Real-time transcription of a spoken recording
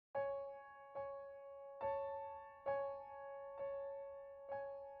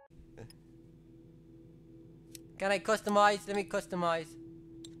Can I customize? Let me customize.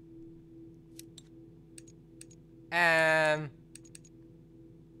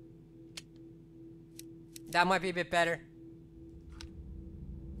 That might be a bit better.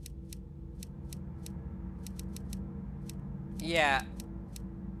 Yeah.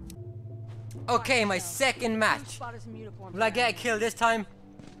 Okay, my second match. Will I get a kill this time?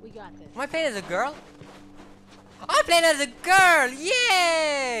 We got this. Am I playing as a girl? I'm playing as a girl!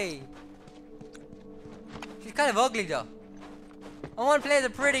 Yay! She's kind of ugly though. I want to play as a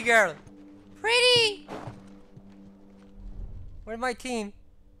pretty girl. Pretty! Where's my team?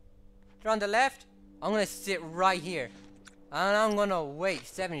 They're on the left? I'm gonna sit right here. And I'm gonna wait.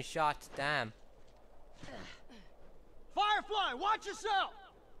 7 shots, damn. Firefly, watch yourself!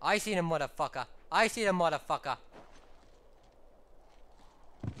 I see the motherfucker. I see the motherfucker.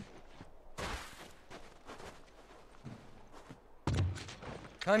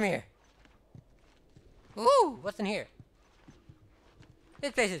 Come here. Ooh, what's in here?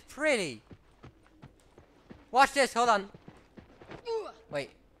 This place is pretty. Watch this, hold on.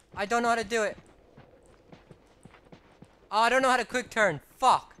 Wait, I don't know how to do it. Oh, I don't know how to quick turn.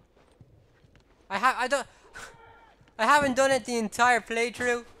 Fuck. I haven't done it the entire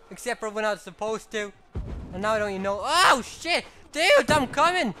playthrough, except for when I was supposed to. And now I don't even know. Oh shit! Dude, I'm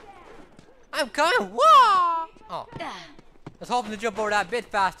coming! I'm coming! Whoa! Oh. I was hoping to jump over that bit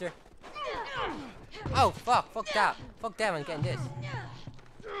faster. Oh fuck, fuck that. Fuck that, I'm getting this.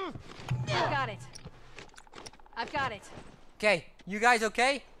 I've got it. I've got it. Okay, you guys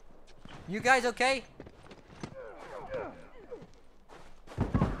okay? You guys okay?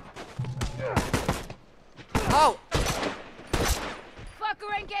 Oh!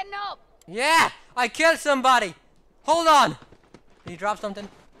 Fucker ain't getting up. Yeah! I killed somebody! Hold on! Did you drop something?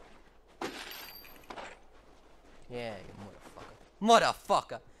 Yeah, you motherfucker.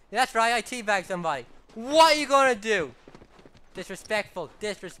 Motherfucker! Yeah, that's right, I teabagged somebody. What are you gonna do? Disrespectful,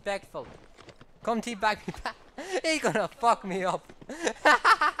 disrespectful. Come teabag me back. He's gonna fuck me up.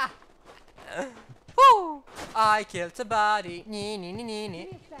 Woo! I killed somebody. Nee, nee, nee, nee,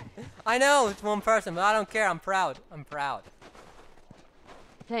 nee. I know it's one person, but I don't care. I'm proud. I'm proud.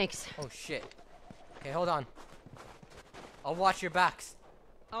 Thanks. Oh shit. Okay, hold on. I'll watch your backs.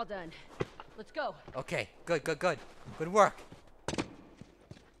 All done. Let's go. Okay, good, good, good. Good work.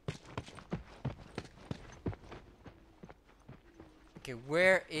 Okay,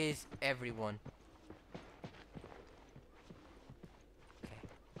 where is everyone? Okay.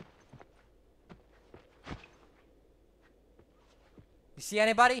 You see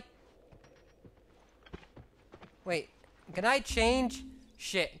anybody? Wait, can I change?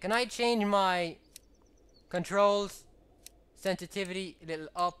 Shit, can I change my controls? Sensitivity a little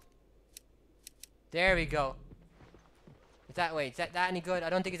up. There we go. Is that, wait, is that any good?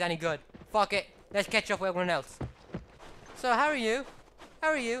 I don't think it's any good. Fuck it. Let's catch up with everyone else. So, how are you? How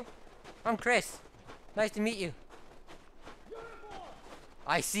are you? I'm Chris. Nice to meet you.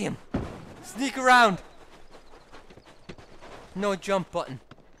 I see him. Sneak around. No jump button.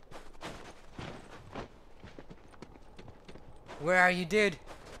 Where are you, dude?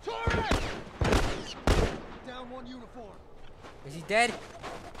 Down one uniform. Is he dead?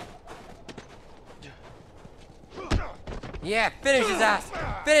 Yeah, finish his ass!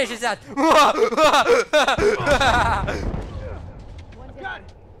 Finish his ass! Got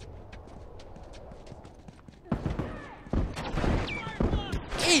it.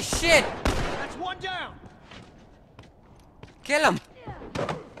 Eat shit! That's one down. Kill him!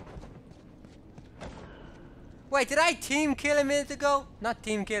 Wait, did I team kill a minute ago? Not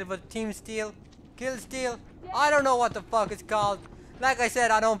team kill, but team steal. Kill steal? I don't know what the fuck it's called. Like I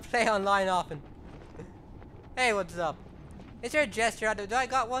said, I don't play online often. Hey, what's up? Is there a gesture? Do I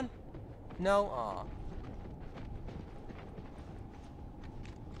got one? No? Aw.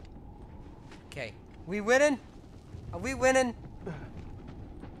 Okay. We winning? Are we winning?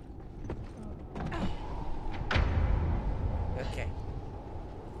 Okay.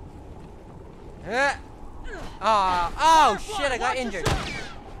 Oh shit, I got injured.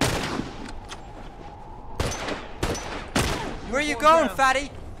 Where you going, fatty?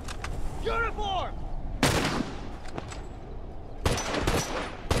 Uniform.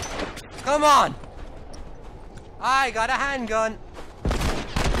 Come on! I got a handgun.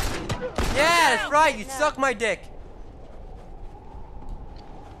 Yeah, that's right, you suck my dick.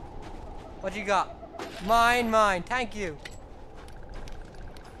 What you got? Mine, mine, thank you.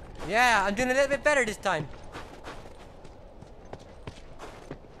 Yeah, I'm doing a little bit better this time.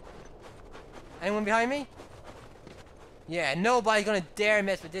 Anyone behind me? Yeah, nobody's gonna dare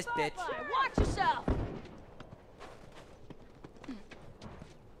mess with this bitch. Watch yourself.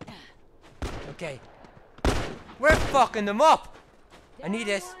 Okay. We're fucking them up. I need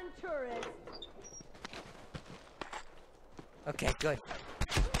this. One tourist. Okay, good.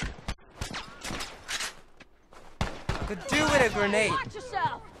 Could do with a grenade. Watch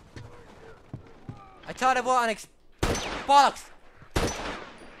yourself. I thought it was bollocks.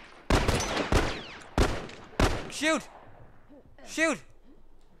 Shoot. Shoot.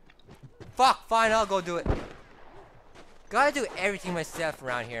 Fuck, fine, I'll go do it. Gotta do everything myself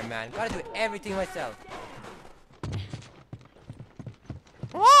around here, man. Gotta do everything myself.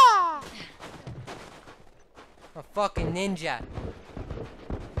 Wah! A fucking ninja.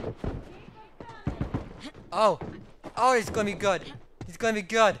 Oh. Oh, it's gonna be good. It's gonna be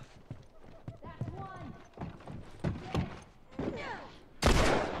good.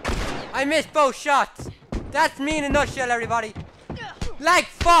 I missed both shots. That's me in a nutshell, everybody. Like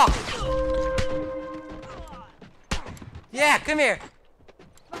fuck. Yeah, come here.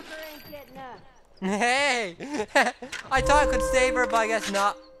 Fucker ain't getting up. Hey. I thought I could save her, but I guess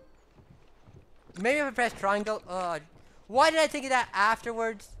not. Maybe if I press triangle. Why did I think of that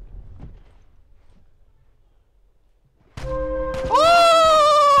afterwards?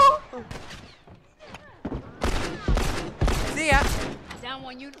 Oh! See ya. Down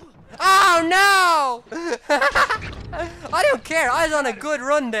one you. Oh no! I don't care. I was on a good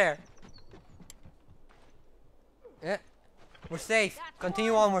run there. Yeah, we're safe.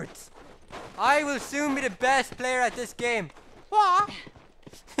 Continue onwards. I will soon be the best player at this game. What?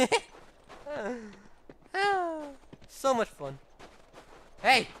 So much fun.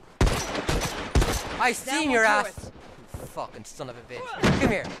 Hey! I seen your ass. You fucking son of a bitch. Come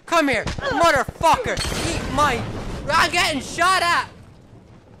here. Come here. Motherfucker. Eat my... I'm getting shot at.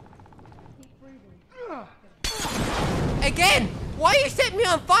 Again. Why you set me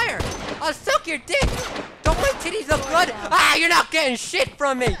on fire? I'll suck your dick. Don't my titties look good? Ah, you're not getting shit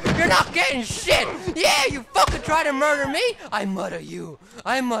from me. You're not getting shit. Yeah, you fucking try to murder me. I murder you.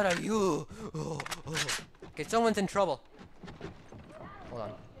 I murder you. Oh, oh. Okay, someone's in trouble. Hold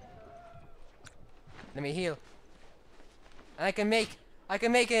on. Let me heal. And I can make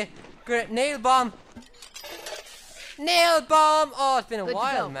a nail bomb. Nail bomb. Oh, it's been a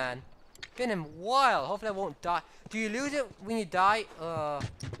while, man. Been a while. Hopefully I won't die. Do you lose it when you die?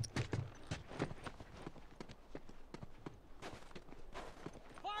 Firefly,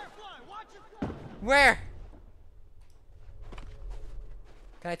 watch yourself! Where?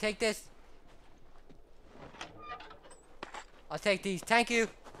 Can I take this? I'll take these. Thank you.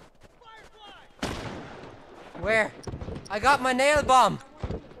 Firefly! Where? I got my nail bomb.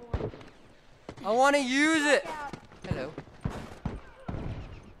 I want to use it. Hello.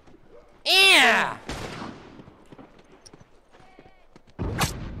 Yeah.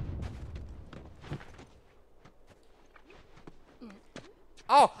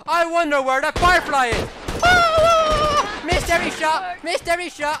 Oh, I wonder where that firefly is. Oh, missed every shot. Missed every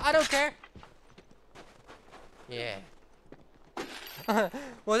shot. I don't care. Yeah.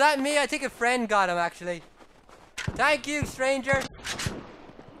 Was that me? I think a friend got him, actually. Thank you, stranger.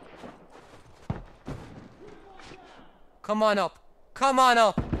 Come on up. Come on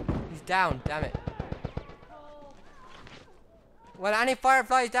up. He's down, damn it. Well, any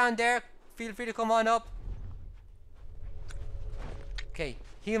fireflies down there, feel free to come on up. Okay,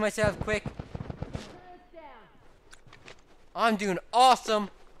 heal myself quick. I'm doing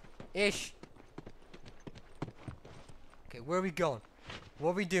awesome-ish. Okay, where are we going?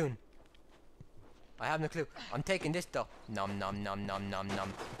 What are we doing? I have no clue. I'm taking this though. Nom nom nom nom nom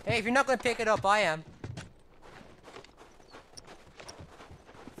nom. Hey, if you're not gonna pick it up, I am.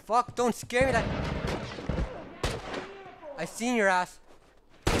 Fuck, don't scare me like... I seen your ass.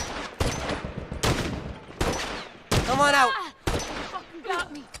 Come on out. Fucking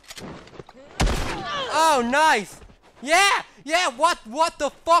got me. Oh, nice. Yeah, yeah, what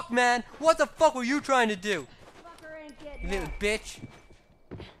the fuck, man? What the fuck were you trying to do? Fucker ain't You getting little up. bitch.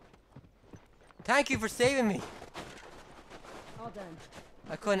 Thank you for saving me. All done.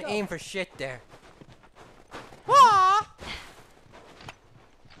 I couldn't aim for shit there. Wah!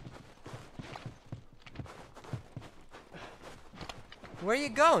 Where are you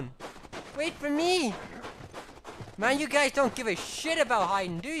going? Wait for me! Man, you guys don't give a shit about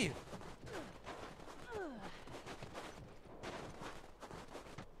hiding, do you?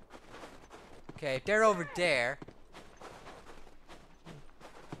 Okay, if they're over there.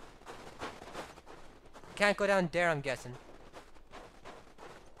 Can't go down there, I'm guessing.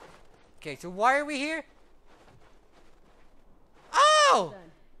 Okay, so why are we here? Oh!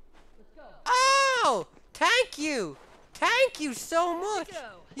 Done. Let's go. Oh! Thank you! Thank you so much!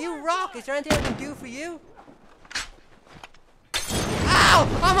 You rock! Is there anything I can do for you? Ow!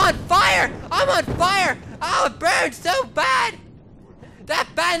 Oh, I'm on fire! I'm on fire! Oh, it burns so bad! That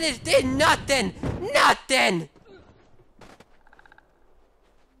bandage did nothing! Nothing!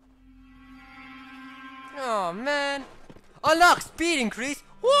 Oh, man. Unlock speed increase.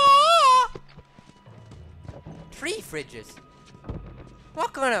 Whoa! 3 fridges.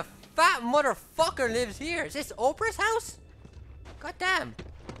 What kind of fat motherfucker lives here? Is this Oprah's house? God damn.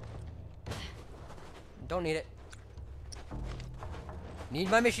 Don't need it. Need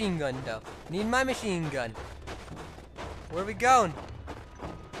my machine gun, though. Need my machine gun. Where are we going?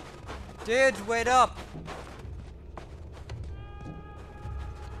 Dudes, wait up.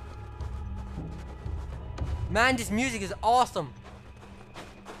 Man, this music is awesome.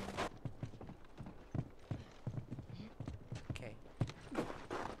 Okay.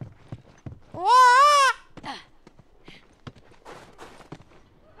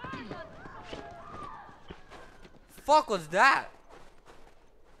 Fuck was that?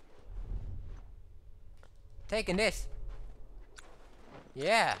 Taking this.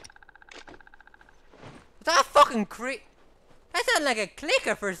 Yeah. That fucking that sounded like a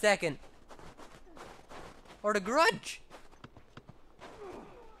clicker for a second. Or the Grudge.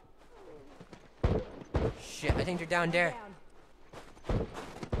 Shit, I think they're down there.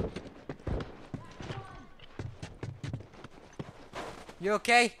 You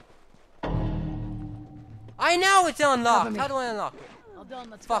okay? I know it's unlocked. How do I unlock it? All done,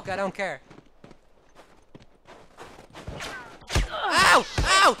 let's Fuck, go. I don't care. Ow!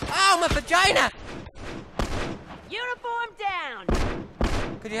 Ow! Ow! My vagina! Uniform down!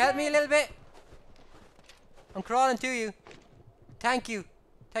 Could you help me a little bit? I'm crawling to you. Thank you.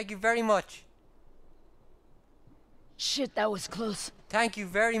 Thank you very much. Shit, that was close. Thank you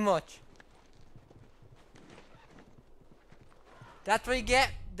very much. That's what you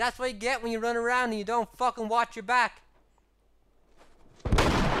get. That's what you get when you run around and you don't fucking watch your back.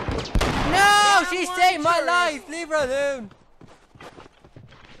 No! She saved my life! Leave her alone!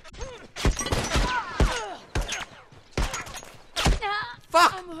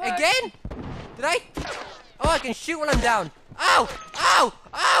 Fuck! Again? Did I? Oh, I can shoot while I'm down. Ow! Ow!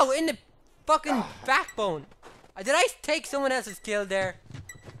 Ow! In the fucking backbone. Did I take someone else's kill there?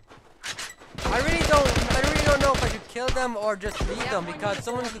 I really don't know if I should kill them or just leave them, because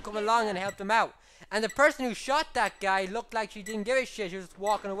someone could come along and help them out. And the person who shot that guy looked like she didn't give a shit. She was just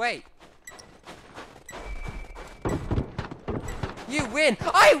walking away. You win!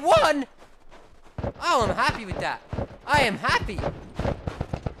 I won! Oh, I'm happy with that. I am happy.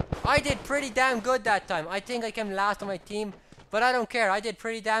 I did pretty damn good that time. I think I came last on my team, but I don't care. I did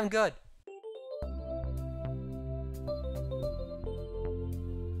pretty damn good.